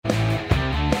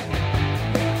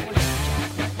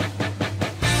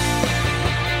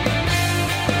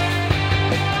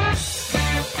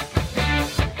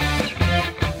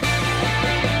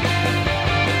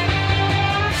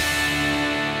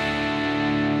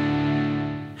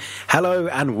Hello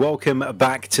and welcome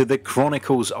back to the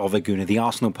Chronicles of a Gooner, the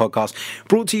Arsenal podcast,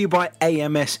 brought to you by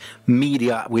AMS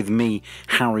Media with me,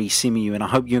 Harry Symeou, and I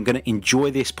hope you're going to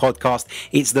enjoy this podcast.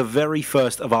 It's the very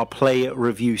first of our player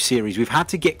review series. We've had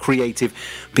to get creative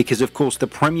because, of course, the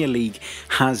Premier League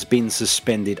has been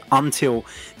suspended until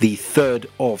the 3rd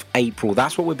of April.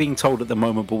 That's what we're being told at the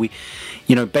moment,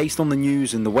 but based on the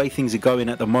news and the way things are going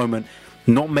at the moment,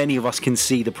 not many of us can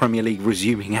see the Premier League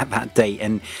resuming at that date,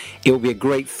 and it will be a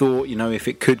great thought, if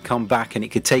it could come back and it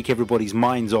could take everybody's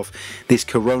minds off this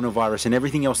coronavirus and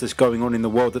everything else that's going on in the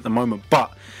world at the moment.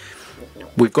 But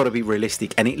we've got to be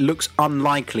realistic, and it looks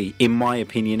unlikely, in my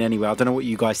opinion anyway. I don't know what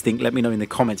you guys think, let me know in the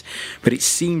comments, but it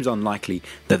seems unlikely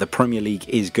that the Premier League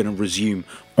is going to resume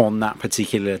on that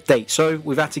particular date. So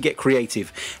we've had to get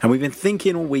creative, and we've been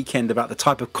thinking all weekend about the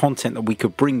type of content that we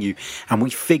could bring you, and we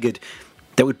figured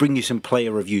that would bring you some player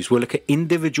reviews. We'll look at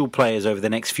individual players over the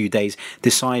next few days,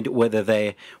 decide whether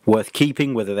they're worth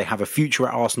keeping, whether they have a future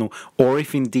at Arsenal, or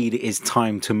if indeed it is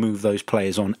time to move those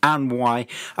players on, and why.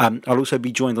 I'll also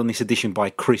be joined on this edition by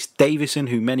Chris Davison,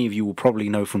 who many of you will probably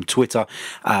know from Twitter,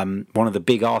 one of the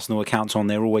big Arsenal accounts on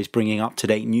there, always bringing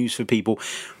up-to-date news for people.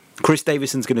 Chris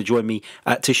Davison's going to join me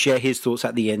to share his thoughts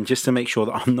at the end, just to make sure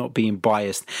that I'm not being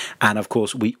biased. And of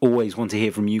course, we always want to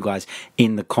hear from you guys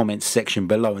in the comments section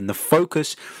below. And the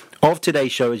focus of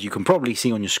today's show, as you can probably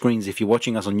see on your screens if you're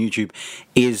watching us on YouTube,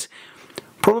 is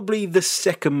probably the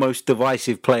second most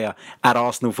divisive player at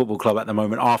Arsenal Football Club at the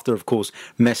moment, after, of course,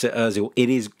 Mesut Ozil. It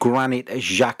is Granit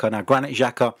Xhaka. Now, Granit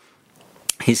Xhaka,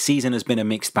 his season has been a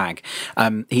mixed bag.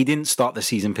 He didn't start the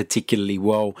season particularly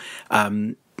well.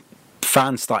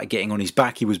 Fans started getting on his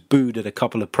back. He was booed at a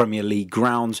couple of Premier League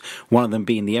grounds, one of them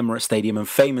being the Emirates Stadium, and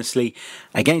famously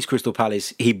against Crystal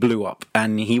Palace he blew up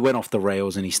and he went off the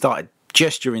rails and he started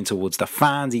gesturing towards the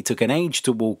fans. He took an age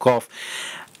to walk off,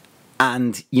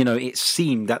 and it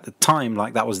seemed at the time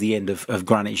like that was the end of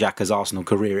Granit Xhaka's Arsenal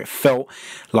career. It felt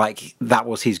like that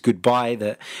was his goodbye,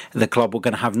 that the club were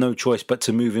going to have no choice but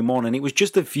to move him on. And it was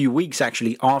just a few weeks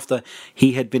actually after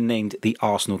he had been named the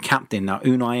Arsenal captain. Now,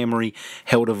 Unai Emery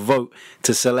held a vote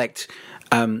to select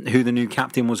who the new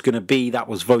captain was going to be. That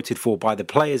was voted for by the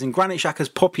players, and Granit Xhaka's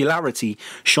popularity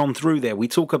shone through there. We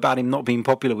talk about him not being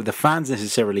popular with the fans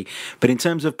necessarily, but in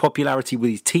terms of popularity with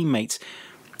his teammates,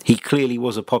 he clearly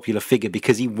was a popular figure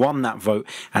because he won that vote,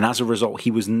 and as a result he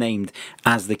was named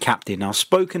as the captain. Now, I've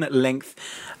spoken at length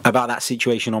about that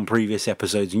situation on previous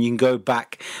episodes, and you can go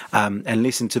back and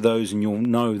listen to those, and you'll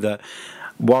know that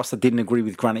whilst I didn't agree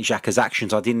with Granit Xhaka's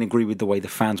actions, I didn't agree with the way the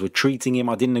fans were treating him,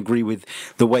 I didn't agree with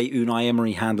the way Unai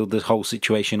Emery handled the whole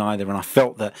situation either, and I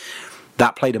felt that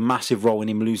played a massive role in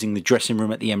him losing the dressing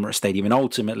room at the Emirates Stadium and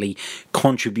ultimately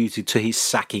contributed to his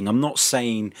sacking. I'm not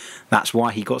saying that's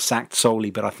why he got sacked solely,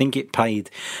 but I think it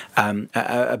played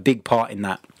a big part in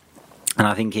that. And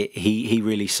I think he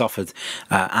really suffered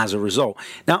as a result.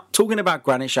 Now, talking about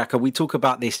Granit Xhaka, we talk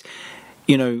about this,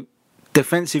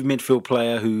 defensive midfield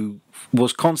player who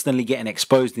was constantly getting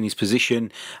exposed in his position,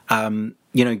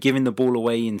 giving the ball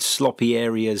away in sloppy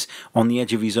areas on the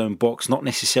edge of his own box, not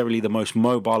necessarily the most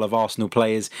mobile of Arsenal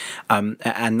players,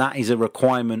 and that is a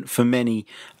requirement for many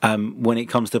when it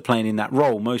comes to playing in that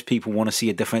role. Most people want to see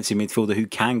a defensive midfielder who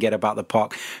can get about the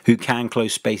park, who can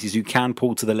close spaces, who can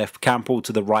pull to the left, can pull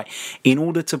to the right, in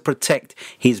order to protect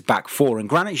his back four. And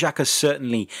Granit Xhaka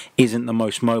certainly isn't the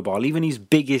most mobile. Even his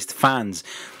biggest fans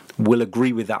will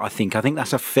agree with that, I think. I think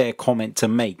that's a fair comment to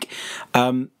make.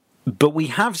 But we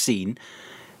have seen,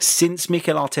 since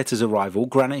Mikel Arteta's arrival,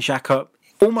 Granit Xhaka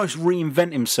almost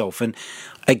reinvent himself. And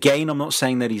again, I'm not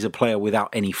saying that he's a player without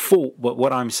any fault, but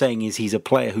what I'm saying is he's a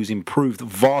player who's improved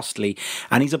vastly,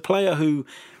 and he's a player who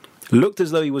looked as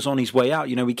though he was on his way out.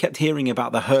 We kept hearing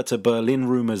about the Hertha Berlin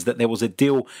rumours that there was a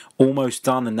deal almost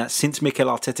done, and that since Mikel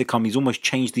Arteta come, he's almost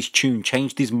changed his tune,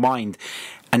 changed his mind,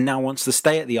 and now wants to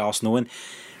stay at the Arsenal. And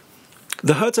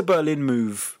the Hertha Berlin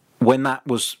move, when that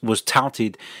was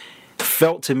touted,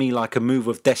 felt to me like a move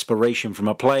of desperation from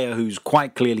a player who's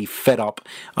quite clearly fed up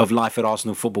of life at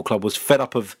Arsenal Football Club, was fed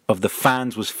up of the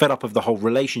fans, was fed up of the whole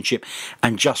relationship,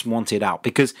 and just wanted out.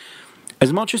 Because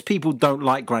as much as people don't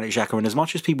like Granit Xhaka and as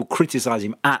much as people criticise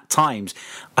him at times,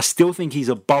 I still think he's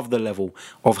above the level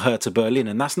of Hertha Berlin,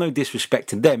 and that's no disrespect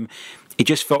to them. It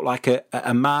just felt like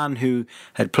a man who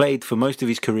had played for most of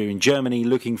his career in Germany,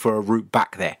 looking for a route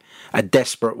back there, a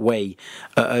desperate way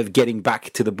of getting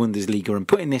back to the Bundesliga and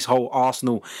putting this whole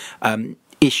Arsenal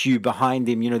issue behind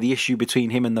him, the issue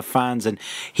between him and the fans. And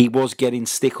he was getting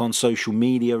stick on social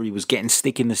media, he was getting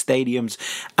stick in the stadiums,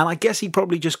 and I guess he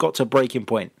probably just got to a breaking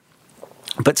point.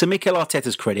 But to Mikel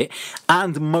Arteta's credit,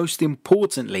 and most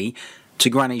importantly, to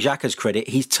Granit Xhaka's credit,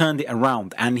 he's turned it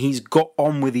around and he's got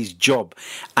on with his job,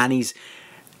 and he's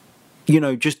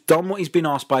just done what he's been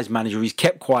asked by his manager. He's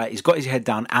kept quiet, he's got his head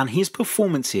down, and his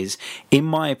performances, in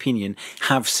my opinion,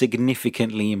 have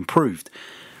significantly improved.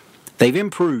 They've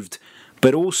improved,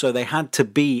 but also they had to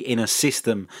be in a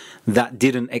system that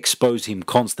didn't expose him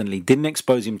constantly, didn't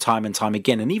expose him time and time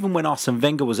again. And even when Arsene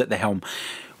Wenger was at the helm,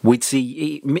 we'd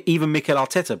see even Mikel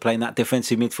Arteta playing that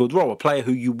defensive midfield role, a player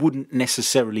who you wouldn't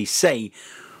necessarily say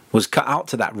was cut out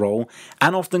to that role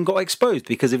and often got exposed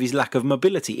because of his lack of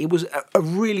mobility. It was a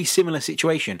really similar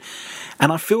situation.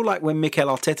 And I feel like when Mikel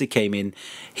Arteta came in,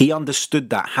 he understood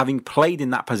that, having played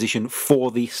in that position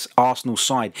for this Arsenal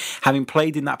side, having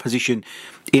played in that position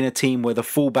in a team where the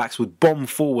fullbacks would bomb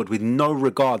forward with no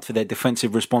regard for their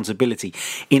defensive responsibility,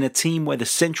 in a team where the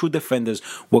central defenders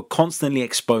were constantly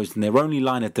exposed and their only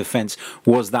line of defence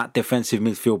was that defensive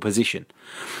midfield position.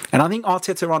 And I think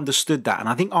Arteta understood that, and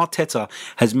I think Arteta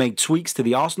has made tweaks to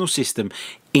the Arsenal system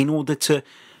in order to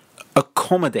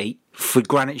accommodate for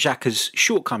Granit Xhaka's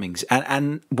shortcomings.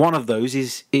 And one of those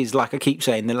is like I keep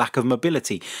saying, the lack of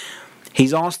mobility.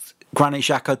 He's asked Granit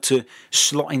Xhaka to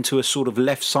slot into a sort of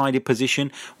left-sided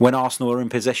position when Arsenal are in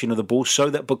possession of the ball, so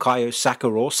that Bukayo Saka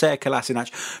or Sead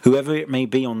Kolasinac, whoever it may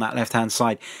be on that left-hand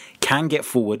side, can get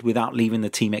forward without leaving the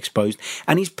team exposed.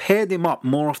 And he's paired him up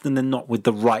more often than not with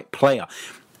the right player.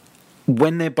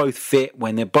 When they're both fit,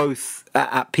 when they're both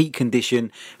at peak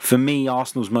condition, for me,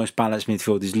 Arsenal's most balanced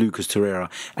midfield is Lucas Torreira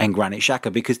and Granit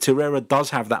Xhaka, because Torreira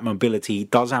does have that mobility, he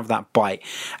does have that bite,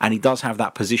 and he does have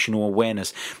that positional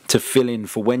awareness to fill in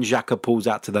for when Xhaka pulls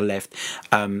out to the left,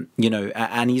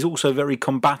 and he's also very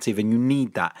combative, and you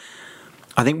need that.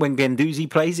 I think when Guendouzi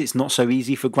plays, it's not so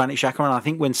easy for Granit Xhaka, and I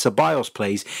think when Ceballos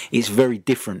plays, it's very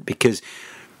different, because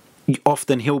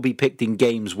often he'll be picked in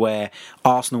games where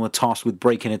Arsenal are tasked with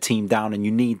breaking a team down, and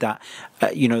you need that,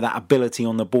 that ability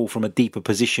on the ball from a deeper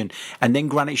position. And then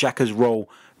Granit Xhaka's role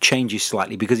changes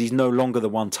slightly, because he's no longer the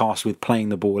one tasked with playing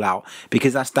the ball out,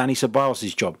 because that's Dani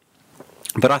Ceballos' job.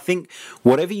 But I think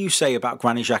whatever you say about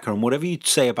Granit Xhaka and whatever you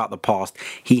say about the past,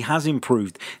 he has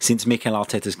improved since Mikel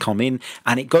Arteta's come in.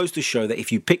 And it goes to show that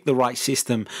if you pick the right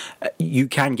system, you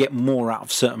can get more out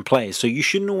of certain players. So you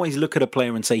shouldn't always look at a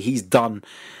player and say he's done,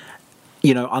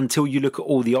 until you look at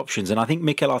all the options. And I think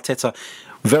Mikel Arteta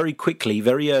very quickly,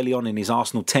 very early on in his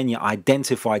Arsenal tenure,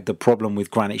 identified the problem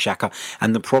with Granit Xhaka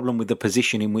and the problem with the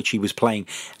position in which he was playing,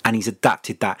 and he's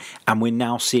adapted that. And we're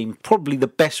now seeing probably the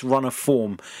best run of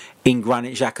form in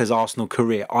Granit Xhaka's Arsenal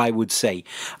career, I would say.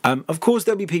 Of course,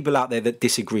 there'll be people out there that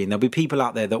disagree, and there'll be people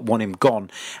out there that want him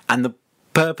gone. And the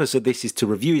purpose of this is to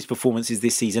review his performances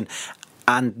this season,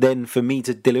 and then for me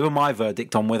to deliver my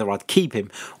verdict on whether I'd keep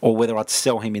him or whether I'd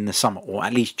sell him in the summer, or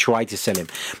at least try to sell him.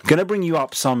 I'm going to bring you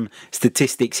up some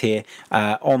statistics here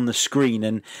on the screen.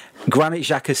 And Granit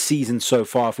Xhaka's season so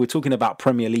far, if we're talking about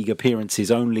Premier League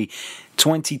appearances, only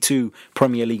 22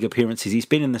 Premier League appearances. He's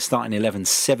been in the starting 11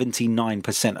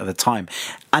 79% of the time.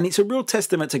 And it's a real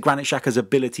testament to Granit Xhaka's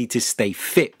ability to stay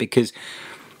fit, because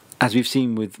as we've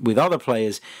seen with other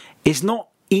players, it's not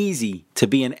easy to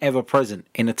be an ever-present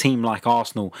in a team like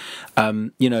Arsenal,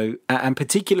 and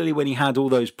particularly when he had all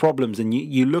those problems. And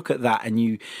you look at that and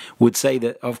you would say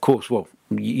that, of course, well,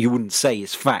 you wouldn't say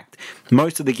it's fact.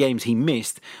 Most of the games he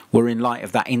missed were in light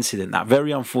of that incident, that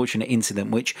very unfortunate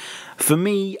incident, which for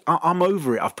me, I'm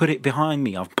over it. I've put it behind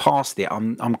me. I've passed it.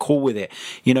 I'm cool with it.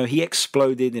 He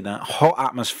exploded in a hot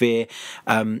atmosphere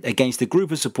against a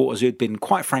group of supporters who had been,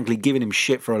 quite frankly, giving him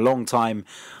shit for a long time.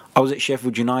 I was at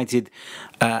Sheffield United,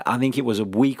 I think it was a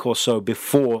week or so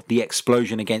before the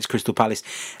explosion against Crystal Palace,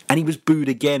 and he was booed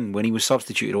again when he was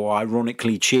substituted, or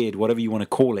ironically cheered, whatever you want to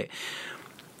call it.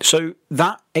 So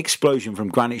that explosion from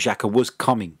Granit Xhaka was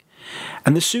coming.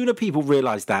 And the sooner people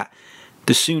realise that,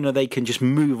 the sooner they can just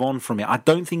move on from it. I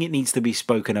don't think it needs to be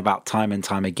spoken about time and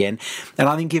time again. And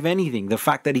I think, if anything, the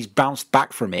fact that he's bounced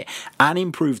back from it and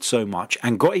improved so much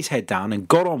and got his head down and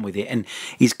got on with it, and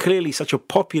is clearly such a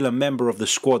popular member of the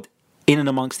squad in and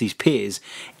amongst his peers,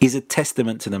 is a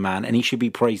testament to the man, and he should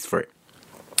be praised for it.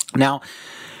 Now,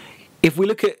 if we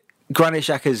look at Granit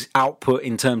Xhaka's output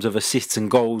in terms of assists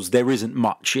and goals, there isn't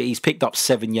much. He's picked up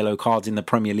 7 yellow cards in the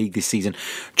Premier League this season,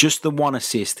 just the 1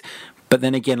 assist. But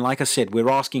then again, like I said, we're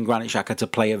asking Granit Xhaka to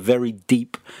play a very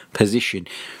deep position.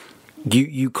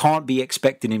 You can't be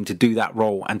expecting him to do that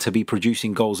role and to be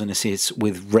producing goals and assists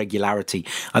with regularity.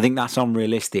 I think that's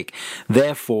unrealistic.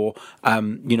 Therefore,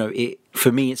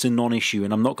 for me, it's a non-issue,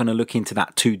 and I'm not going to look into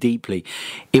that too deeply.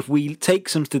 If we take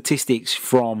some statistics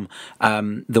from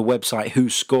the website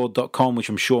whoscored.com, which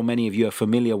I'm sure many of you are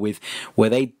familiar with, where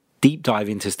they deep dive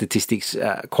into statistics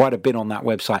quite a bit on that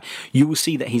website, you will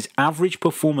see that his average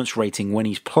performance rating when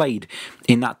he's played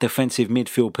in that defensive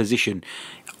midfield position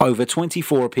over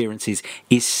 24 appearances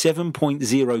is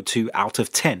 7.02 out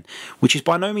of 10, which is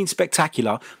by no means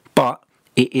spectacular, but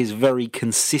it is very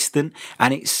consistent,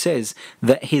 and it says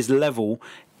that his level,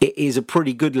 it is a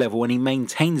pretty good level, and he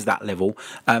maintains that level,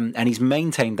 and he's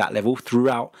maintained that level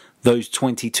throughout those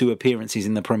 22 appearances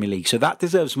in the Premier League. So that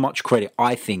deserves much credit,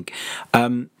 I think.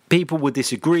 People would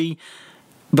disagree,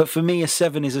 but for me, a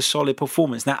 7 is a solid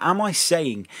performance. Now, am I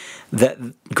saying that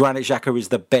Granit Xhaka is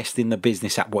the best in the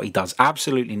business at what he does?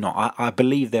 Absolutely not. I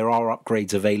believe there are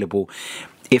upgrades available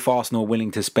if Arsenal are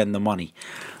willing to spend the money.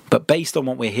 But based on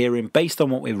what we're hearing, based on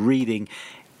what we're reading,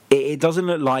 it doesn't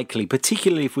look likely,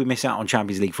 particularly if we miss out on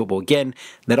Champions League football again,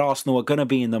 that Arsenal are going to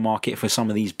be in the market for some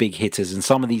of these big hitters and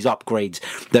some of these upgrades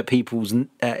that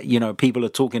people are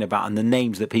talking about and the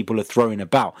names that people are throwing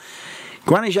about.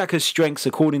 Granit Xhaka's strengths,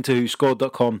 according to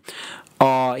WhoScored.com,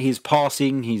 are his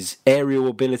passing, his aerial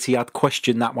ability. I'd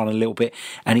question that one a little bit,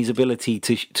 and his ability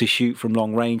to shoot from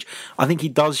long range. I think he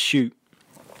does shoot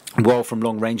well from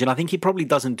long range, and I think he probably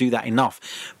doesn't do that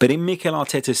enough. But in Mikel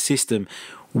Arteta's system,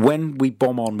 when we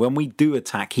bomb on, when we do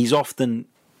attack, he's often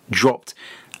dropped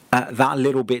that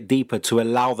little bit deeper to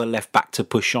allow the left back to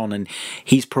push on, and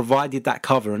he's provided that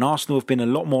cover, and Arsenal have been a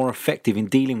lot more effective in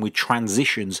dealing with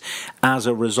transitions as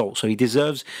a result, so he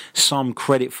deserves some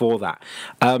credit for that.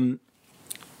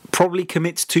 Probably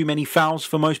commits too many fouls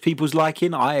for most people's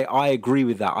liking. I agree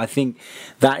with that. I think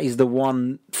that is the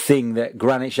one thing that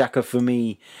Granit Xhaka, for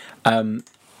me,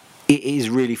 it is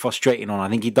really frustrating on. I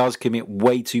think he does commit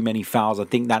way too many fouls. I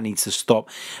think that needs to stop.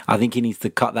 I think he needs to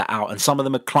cut that out. And some of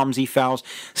them are clumsy fouls.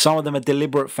 Some of them are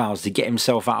deliberate fouls to get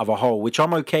himself out of a hole, which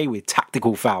I'm okay with.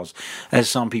 Tactical fouls, as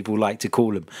some people like to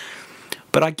call them.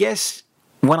 But I guess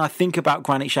when I think about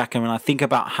Granit Xhaka and I think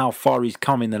about how far he's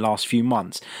come in the last few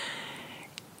months,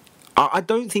 I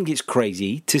don't think it's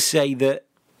crazy to say that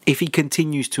if he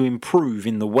continues to improve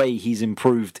in the way he's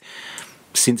improved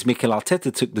since Mikel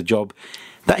Arteta took the job,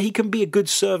 that he can be a good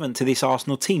servant to this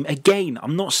Arsenal team. Again,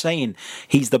 I'm not saying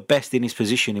he's the best in his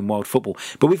position in world football,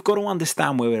 but we've got to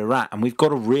understand where we're at, and we've got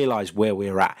to realise where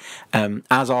we're at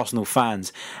as Arsenal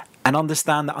fans, and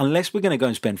understand that unless we're going to go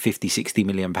and spend 50, 60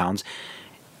 million pounds,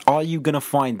 are you going to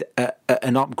find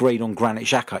an upgrade on Granit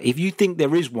Xhaka? If you think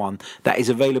there is one that is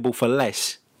available for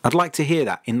less, I'd like to hear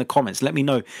that in the comments. Let me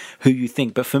know who you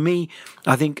think. But for me,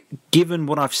 I think given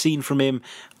what I've seen from him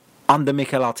under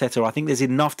Mikel Arteta, I think there's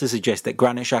enough to suggest that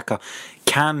Granit Xhaka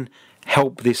can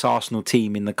help this Arsenal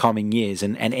team in the coming years.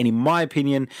 And in my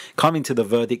opinion, coming to the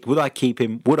verdict, would I keep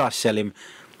him? Would I sell him?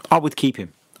 I would keep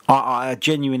him. I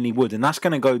genuinely would. And that's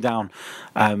going to go down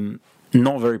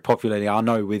not very popularly, I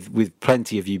know, with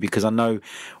plenty of you, because I know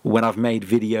when I've made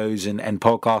videos and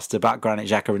podcasts about Granit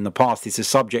Xhaka in the past, it's a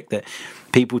subject that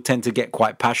people tend to get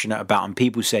quite passionate about, and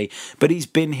people say, but he's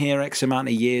been here X amount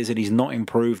of years and he's not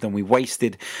improved, and we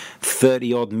wasted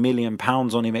 30 odd million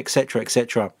pounds on him, etc.,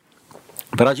 etc.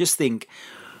 But I just think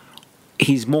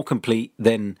he's more complete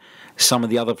than some of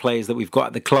the other players that we've got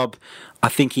at the club. I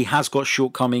think he has got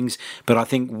shortcomings, but I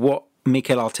think what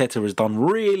Mikel Arteta has done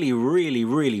really, really,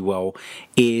 really well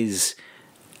is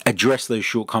address those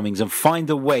shortcomings and find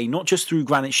a way, not just through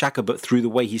Granit Xhaka, but through the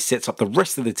way he sets up the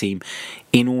rest of the team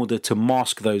in order to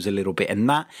mask those a little bit. And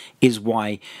that is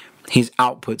why his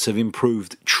outputs have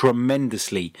improved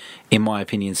tremendously, in my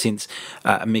opinion, since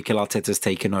Mikel Arteta's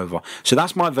taken over. So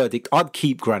that's my verdict. I'd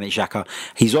keep Granit Xhaka.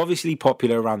 He's obviously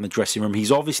popular around the dressing room.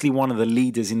 He's obviously one of the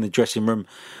leaders in the dressing room.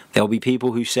 There'll be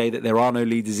people who say that there are no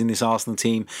leaders in this Arsenal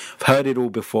team. I've heard it all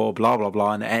before, blah, blah,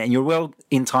 blah. And you're well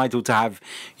entitled to have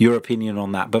your opinion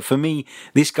on that. But for me,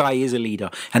 this guy is a leader.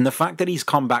 And the fact that he's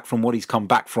come back from what he's come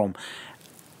back from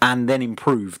and then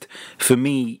improved, for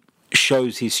me,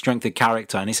 shows his strength of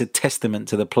character, and it's a testament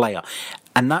to the player,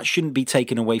 and that shouldn't be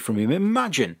taken away from him.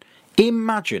 Imagine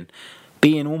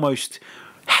being almost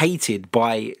hated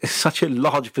by such a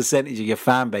large percentage of your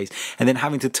fan base and then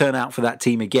having to turn out for that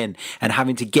team again and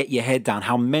having to get your head down.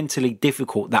 How mentally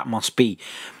difficult that must be.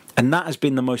 And that has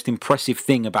been the most impressive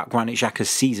thing about Granit Xhaka's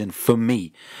season for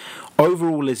me.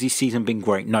 Overall, has his season been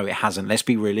great? No, it hasn't. Let's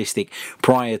be realistic.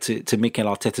 Prior to Mikel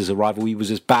Arteta's arrival, he was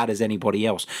as bad as anybody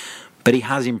else. But he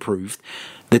has improved.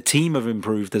 The team have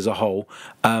improved as a whole.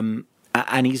 And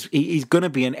and he's going to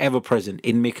be an ever-present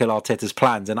in Mikel Arteta's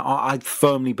plans. And I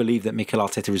firmly believe that Mikel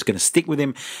Arteta is going to stick with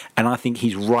him, and I think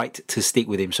he's right to stick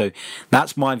with him. So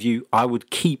that's my view. I would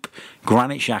keep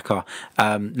Granit Xhaka.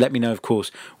 Let me know, of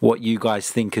course, what you guys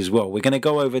think as well. We're going to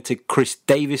go over to Chris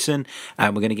Davison,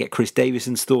 and we're going to get Chris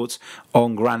Davison's thoughts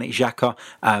on Granit Xhaka,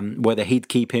 whether he'd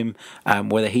keep him,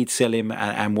 whether he'd sell him,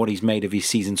 and what he's made of his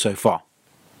season so far.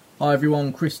 Hi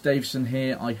everyone, Chris Davison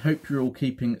here. I hope you're all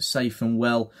keeping safe and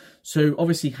well. So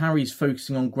obviously Harry's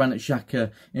focusing on Granit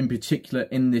Xhaka in particular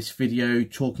in this video,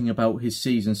 talking about his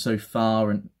season so far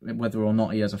and whether or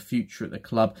not he has a future at the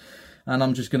club. And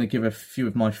I'm just going to give a few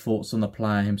of my thoughts on the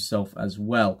player himself as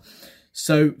well.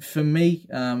 So for me,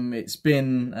 it's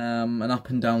been an up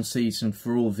and down season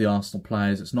for all of the Arsenal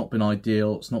players. It's not been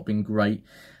ideal, it's not been great.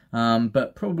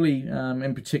 But probably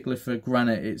in particular for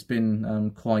Granit, it's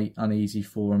been quite uneasy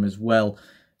for him as well.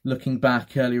 Looking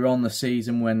back earlier on the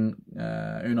season when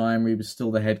Unai Emery was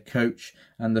still the head coach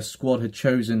and the squad had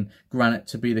chosen Granit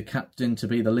to be the captain, to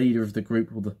be the leader of the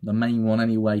group, or the main one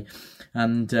anyway.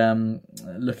 And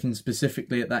looking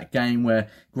specifically at that game where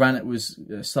Granit was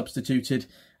substituted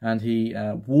and he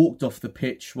walked off the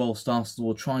pitch whilst Arsenal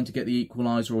were trying to get the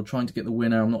equaliser or trying to get the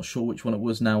winner. I'm not sure which one it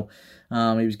was now.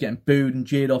 He was getting booed and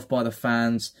jeered off by the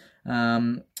fans.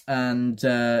 And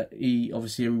he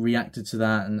obviously reacted to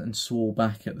that and swore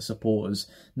back at the supporters.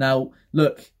 Now,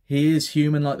 look, he is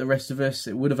human like the rest of us.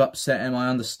 It would have upset him, I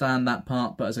understand that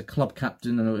part, but as a club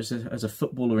captain and as a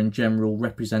footballer in general,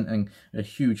 representing a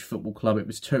huge football club, it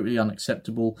was totally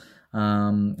unacceptable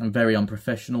and very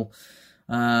unprofessional.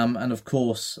 And of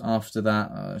course, after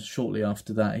that, shortly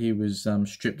after that, he was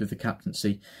stripped of the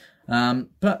captaincy.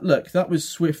 But look, that was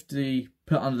swiftly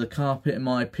put under the carpet, in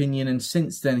my opinion, and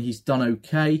since then he's done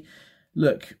okay.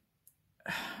 Look,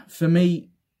 for me,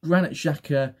 Granit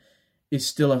Xhaka is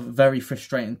still a very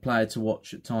frustrating player to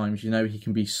watch at times. You know, he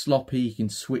can be sloppy, he can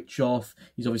switch off.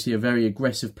 He's obviously a very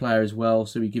aggressive player as well,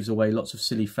 so he gives away lots of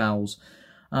silly fouls.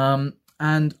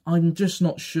 And I'm just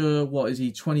not sure, what is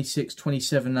he, 26,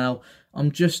 27 now?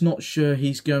 I'm just not sure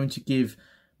he's going to give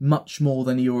much more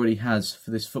than he already has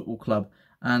for this football club.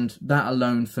 And that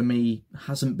alone, for me,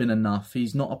 hasn't been enough.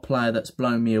 He's not a player that's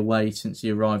blown me away since he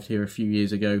arrived here a few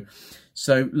years ago.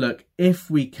 So, look,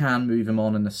 if we can move him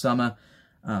on in the summer,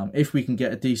 if we can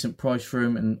get a decent price for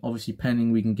him, and obviously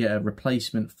pending we can get a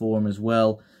replacement for him as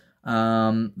well,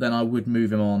 then I would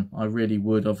move him on. I really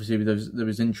would. Obviously, there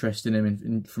was interest in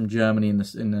him from Germany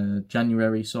in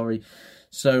January. Sorry.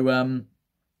 So,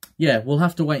 yeah, we'll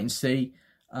have to wait and see.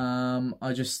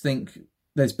 I just think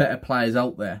there's better players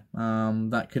out there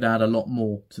that could add a lot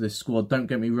more to this squad. Don't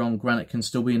get me wrong, Granit can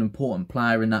still be an important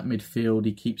player in that midfield.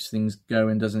 He keeps things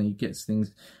going, doesn't he? He gets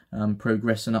things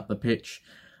progressing up the pitch.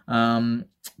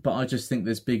 But I just think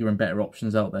there's bigger and better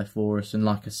options out there for us. And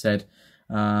like I said,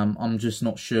 I'm just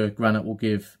not sure Granit will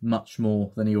give much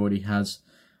more than he already has.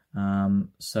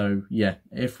 So yeah,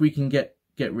 if we can get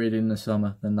rid in the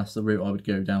summer, then that's the route I would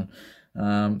go down.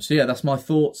 So yeah, that's my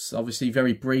thoughts. Obviously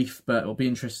very brief, but it'll be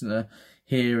interesting to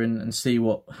hear and see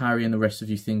what Harry and the rest of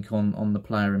you think on the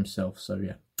player himself. So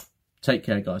yeah, take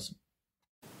care, guys.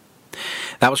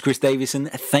 That was Chris Davison.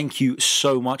 Thank you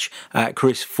so much,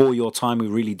 Chris, for your time. We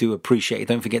really do appreciate it.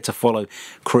 Don't forget to follow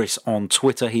Chris on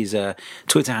Twitter. His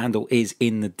Twitter handle is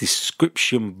in the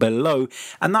description below.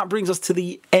 And that brings us to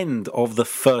the end of the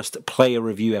first player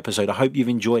review episode. I hope you've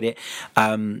enjoyed it.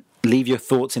 Leave your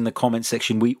thoughts in the comments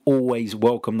section. We always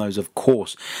welcome those, of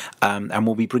course. And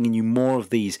we'll be bringing you more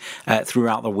of these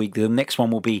throughout the week. The next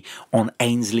one will be on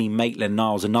Ainsley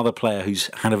Maitland-Niles, another player who's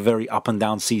had a very up and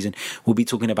down season. We'll be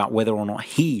talking about whether or not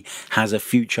he has a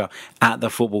future at the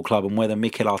football club and whether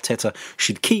Mikel Arteta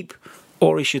should keep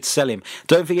or he should sell him.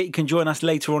 Don't forget you can join us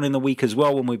later on in the week as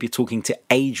well when we'll be talking to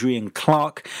Adrian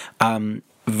Clark.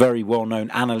 Very well-known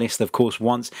analyst, of course,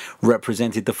 once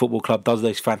represented the football club, does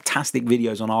those fantastic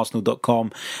videos on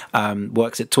Arsenal.com,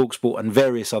 works at TalkSport and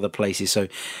various other places. So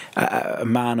a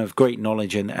man of great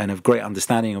knowledge and of great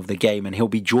understanding of the game, and he'll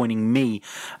be joining me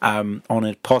on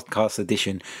a podcast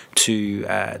edition to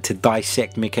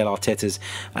dissect Mikel Arteta's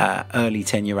early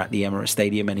tenure at the Emirates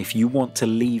Stadium. And if you want to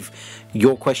leave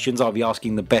your questions, I'll be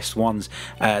asking the best ones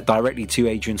directly to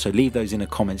Adrian, so leave those in the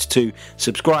comments too.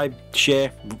 Subscribe,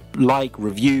 share, like,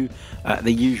 review,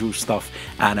 the usual stuff,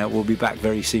 and we'll be back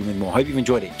very soon with more. Hope you've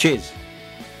enjoyed it. Cheers.